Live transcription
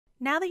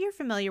Now that you're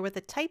familiar with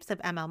the types of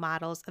ML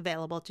models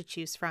available to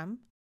choose from,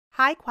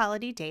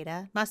 high-quality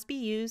data must be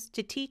used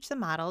to teach the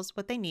models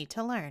what they need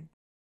to learn.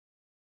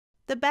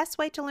 The best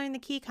way to learn the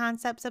key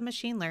concepts of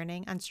machine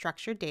learning on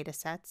structured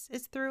datasets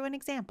is through an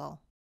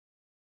example.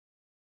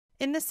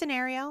 In this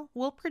scenario,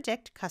 we'll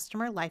predict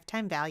customer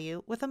lifetime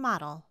value with a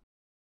model.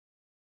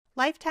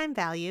 Lifetime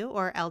value,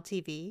 or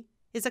LTV,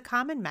 is a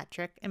common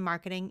metric in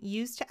marketing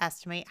used to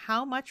estimate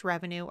how much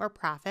revenue or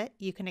profit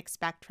you can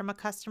expect from a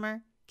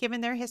customer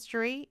given their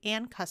history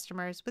and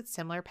customers with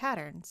similar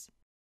patterns.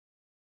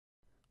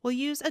 We'll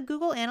use a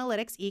Google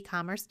Analytics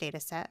e-commerce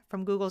dataset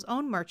from Google's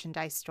own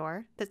merchandise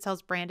store that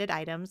sells branded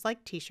items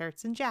like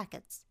t-shirts and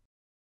jackets.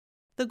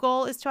 The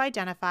goal is to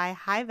identify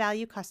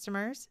high-value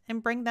customers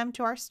and bring them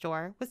to our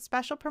store with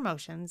special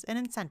promotions and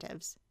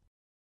incentives.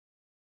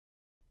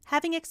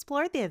 Having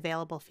explored the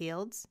available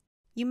fields,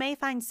 you may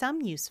find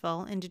some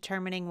useful in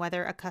determining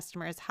whether a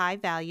customer is high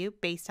value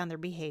based on their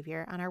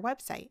behavior on our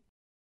website.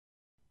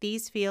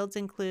 These fields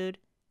include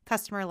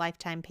customer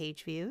lifetime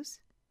page views,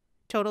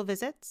 total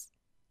visits,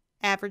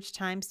 average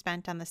time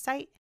spent on the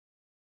site,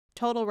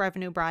 total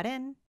revenue brought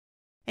in,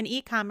 and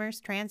e-commerce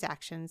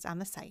transactions on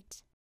the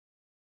site.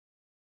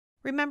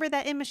 Remember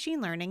that in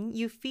machine learning,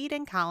 you feed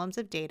in columns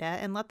of data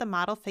and let the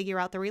model figure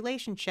out the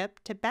relationship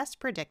to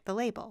best predict the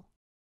label.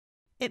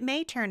 It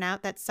may turn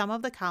out that some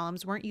of the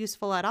columns weren't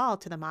useful at all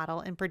to the model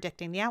in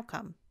predicting the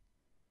outcome.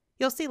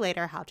 You'll see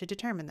later how to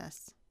determine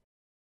this.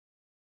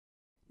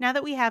 Now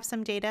that we have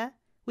some data,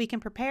 we can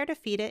prepare to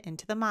feed it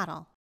into the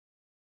model.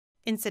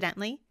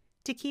 Incidentally,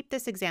 to keep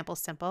this example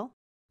simple,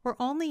 we're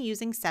only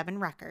using 7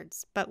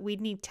 records, but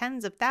we'd need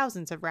tens of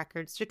thousands of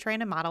records to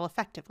train a model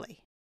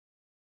effectively.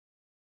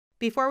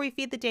 Before we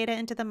feed the data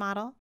into the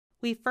model,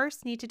 we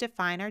first need to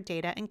define our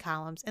data and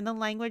columns in the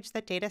language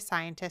that data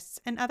scientists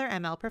and other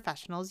ML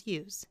professionals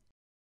use.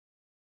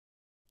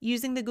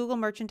 Using the Google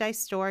Merchandise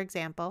Store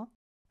example,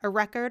 a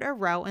record or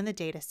row in the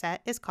dataset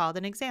is called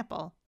an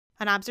example,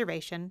 an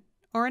observation,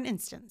 or an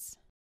instance.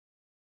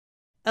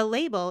 A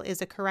label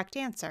is a correct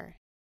answer,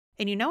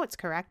 and you know it's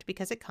correct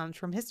because it comes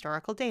from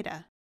historical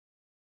data.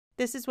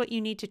 This is what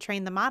you need to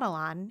train the model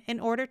on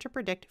in order to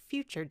predict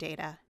future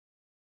data.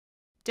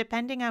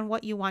 Depending on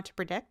what you want to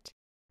predict,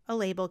 a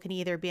label can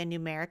either be a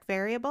numeric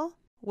variable,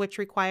 which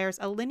requires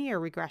a linear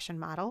regression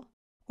model,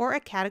 or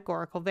a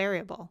categorical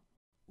variable,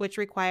 which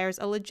requires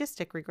a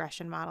logistic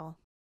regression model.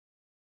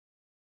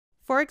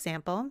 For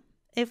example,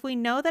 if we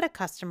know that a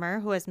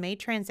customer who has made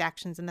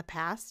transactions in the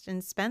past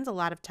and spends a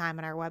lot of time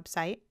on our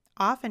website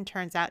often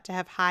turns out to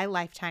have high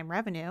lifetime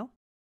revenue,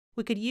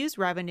 we could use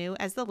revenue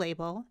as the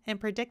label and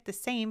predict the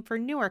same for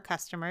newer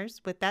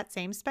customers with that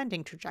same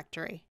spending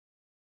trajectory.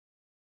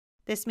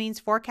 This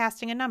means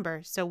forecasting a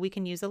number so we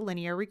can use a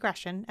linear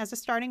regression as a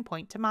starting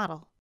point to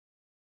model.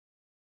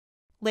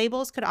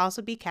 Labels could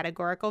also be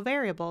categorical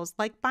variables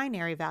like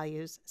binary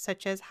values,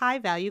 such as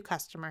high-value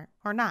customer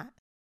or not.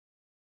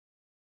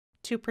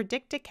 To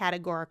predict a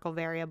categorical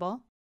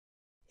variable,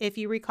 if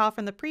you recall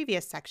from the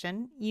previous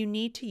section, you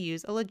need to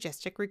use a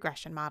logistic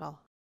regression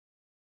model.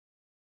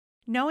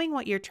 Knowing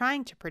what you're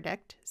trying to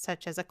predict,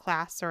 such as a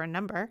class or a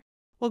number,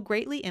 will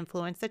greatly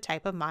influence the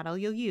type of model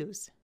you'll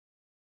use.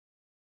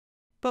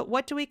 But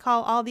what do we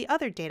call all the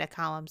other data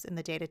columns in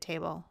the data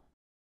table?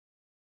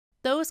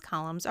 Those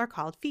columns are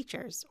called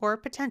features or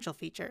potential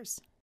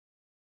features.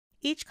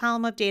 Each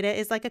column of data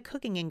is like a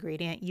cooking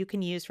ingredient you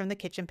can use from the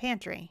kitchen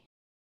pantry.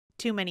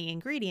 Too many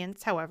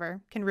ingredients,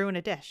 however, can ruin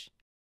a dish.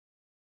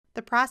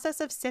 The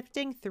process of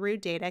sifting through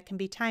data can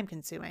be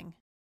time-consuming.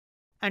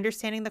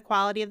 Understanding the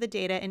quality of the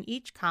data in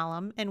each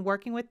column and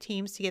working with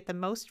teams to get the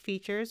most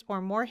features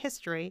or more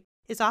history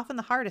is often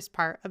the hardest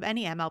part of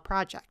any ML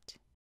project.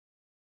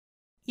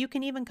 You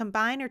can even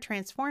combine or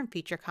transform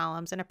feature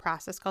columns in a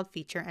process called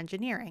feature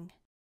engineering.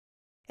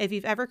 If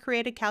you've ever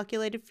created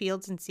calculated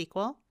fields in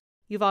SQL,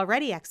 you've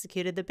already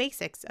executed the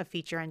basics of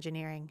feature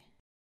engineering.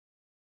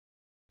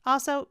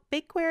 Also,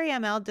 BigQuery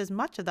ML does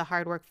much of the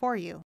hard work for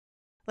you,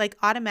 like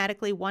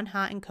automatically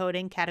one-hot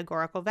encoding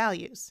categorical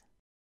values.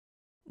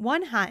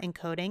 One-hot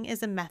encoding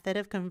is a method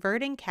of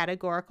converting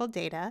categorical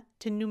data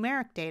to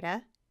numeric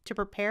data to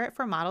prepare it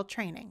for model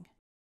training.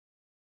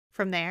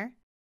 From there,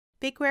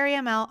 BigQuery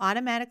ML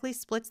automatically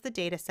splits the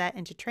dataset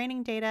into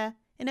training data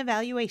and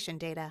evaluation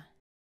data.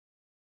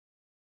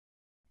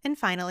 And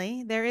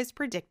finally, there is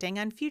predicting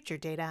on future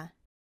data.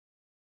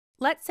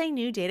 Let's say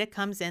new data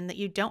comes in that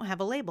you don't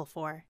have a label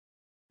for,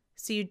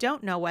 so you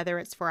don't know whether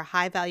it's for a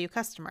high-value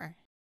customer.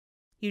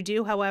 You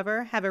do,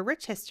 however, have a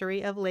rich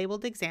history of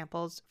labeled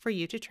examples for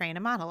you to train a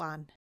model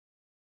on.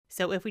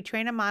 So if we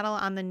train a model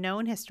on the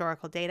known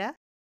historical data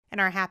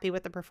and are happy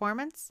with the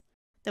performance,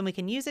 then we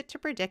can use it to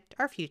predict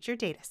our future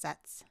data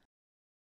sets.